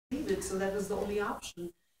it, so that was the only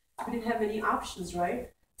option. We didn't have any options,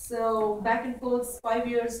 right? So back and forth, 5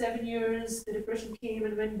 years, 7 years, the depression came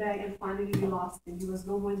and went back, and finally we lost him. He was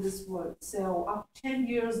no more in this world. So after 10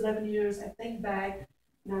 years, 11 years, I think back,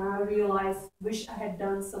 now I realize, wish I had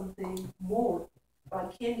done something more, but I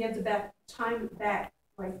can't get the time back,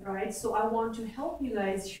 right? So I want to help you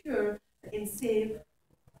guys here and save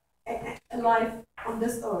a life on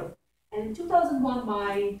this earth. And in 2001,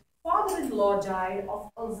 my father-in-law died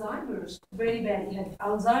of Alzheimer's, very bad. He had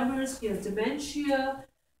Alzheimer's, he has dementia,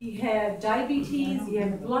 he had diabetes, he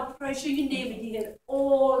had blood pressure, you name it. He had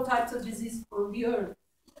all types of disease on the earth.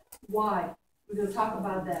 Why? We're going to talk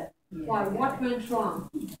about that. Why? What went wrong?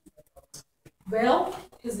 Well,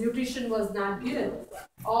 his nutrition was not good.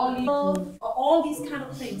 All these kind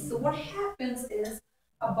of things. So what happens is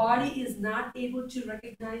a body is not able to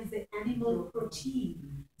recognize the animal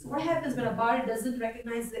protein. So what happens when a body doesn't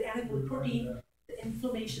recognize the animal protein? The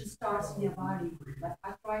inflammation starts in your body, like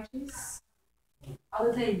arthritis,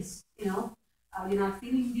 other things, you're not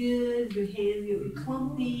feeling good, you're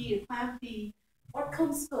clumpy, you're clampy. What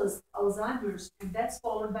comes first? Alzheimer's, and that's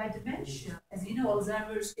followed by dementia. As you know,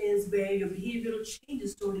 Alzheimer's is where your behavioral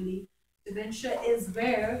changes totally. Dementia is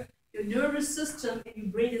where your nervous system and your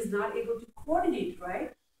brain is not able to coordinate,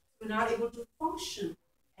 right? You're not able to function.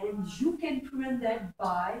 And you can prevent that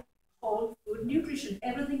by whole food nutrition.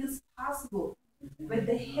 Everything is possible with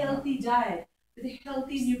the healthy diet, with the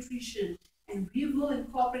healthy nutrition. And we will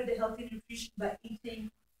incorporate the healthy nutrition by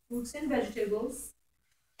eating fruits and vegetables.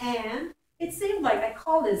 And it seems like, I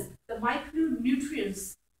call this the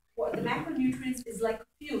micronutrients. The macronutrients is like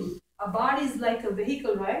fuel. Our body is like a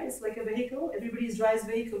vehicle, right? It's like a vehicle. Everybody drives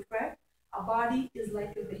vehicle, correct? Our body is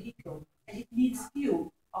like a vehicle, and it needs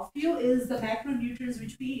fuel. Our fuel is the macronutrients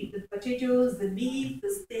which we eat, the potatoes, the meat, the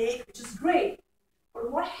steak, which is great.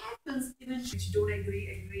 But what happens eventually? Which you don't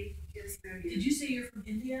agree? Yes, very good. Did you say you're from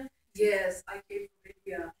India? Yes, I came from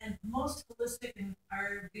India. And most holistic and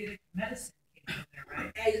Ayurvedic medicine came from there,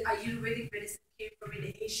 right? Ayurvedic medicine came from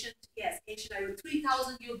an ancient Ayurveda,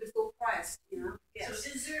 3,000 years before Christ, Yes. So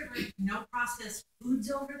is there like no processed foods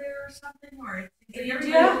over there or something? Or in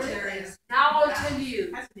India? Now I'll tell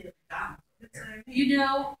you. Has to be McDonald's.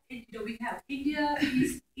 We have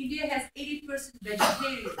India has 80%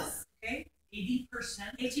 vegetarians, okay? 80%?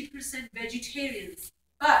 80% vegetarians.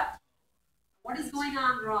 But what is going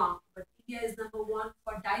on wrong? But India is number one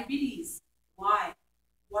for diabetes. Why?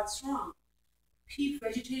 What's wrong?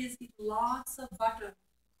 Vegetarians eat lots of butter,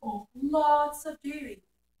 lots of dairy.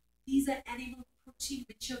 These are animal protein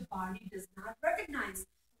which your body does not recognize.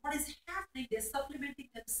 What is happening? They're supplementing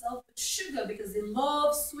themselves with sugar because they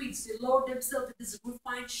love sweets. They load themselves with this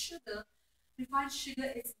refined sugar. Refined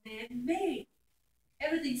sugar is man-made.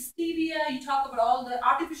 Everything stevia, you talk about all the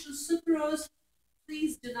artificial sucrose.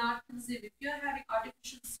 Please do not consume. If you're having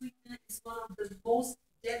artificial sweetener, it's one of the most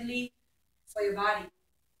deadly for your body.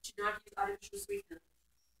 Do not use artificial sweetener.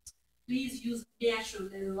 Please use natural.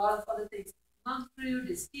 There are a lot of other things. Monk fruit,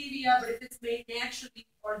 stevia, but if it's made naturally,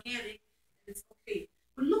 organic, then it's okay.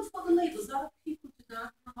 But look for the labels. A lot of people do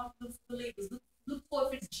not know how to look for the labels. Look for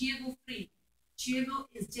if it's GMO free. GMO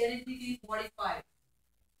is genetically modified.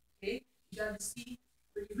 Okay? You got to see,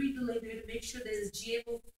 when you read the label, you have to make sure that it's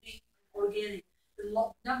GMO free and organic.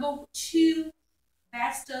 The number 2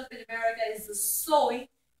 bad stuff in America is the soy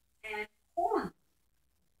and corn.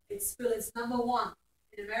 It's number 1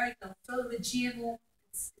 in America, filled with GMO.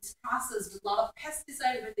 It's processed with a lot of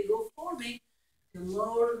pesticides. When they go farming, they're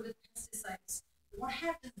loaded with pesticides. What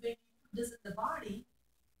happens when you put this in the body?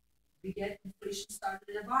 We get inflation started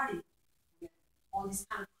in the body. We get all these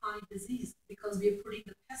kind of chronic disease because we are putting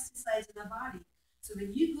the pesticides in the body. So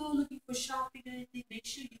when you go looking for shopping or anything, make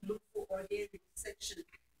sure you look for organic section.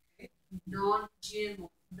 Okay? Non-GMO,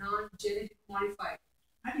 non-genetic modified.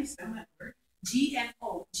 How do you spell that word?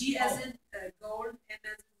 GMO. G as in gold, M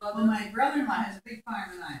as in mother. Well, my brother-in-law has a big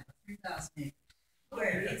farm in Iowa, 3,000 acres.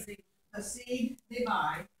 Where Amazing. the seed they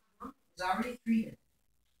buy is already treated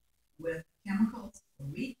with chemicals,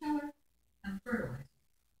 weed killer, and fertilizer.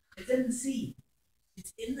 It's in the seed.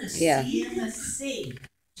 It's in the Yeah. seed. In the seed.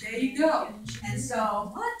 There you go. And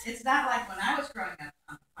so, it's not like when I was growing up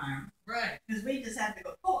on the farm. Right. Because we just had to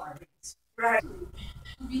go pull our weeds. Right.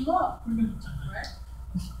 We love. Right?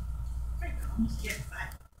 Pretty cool. Get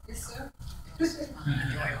fat. Yes, sir.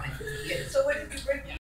 So what did you bring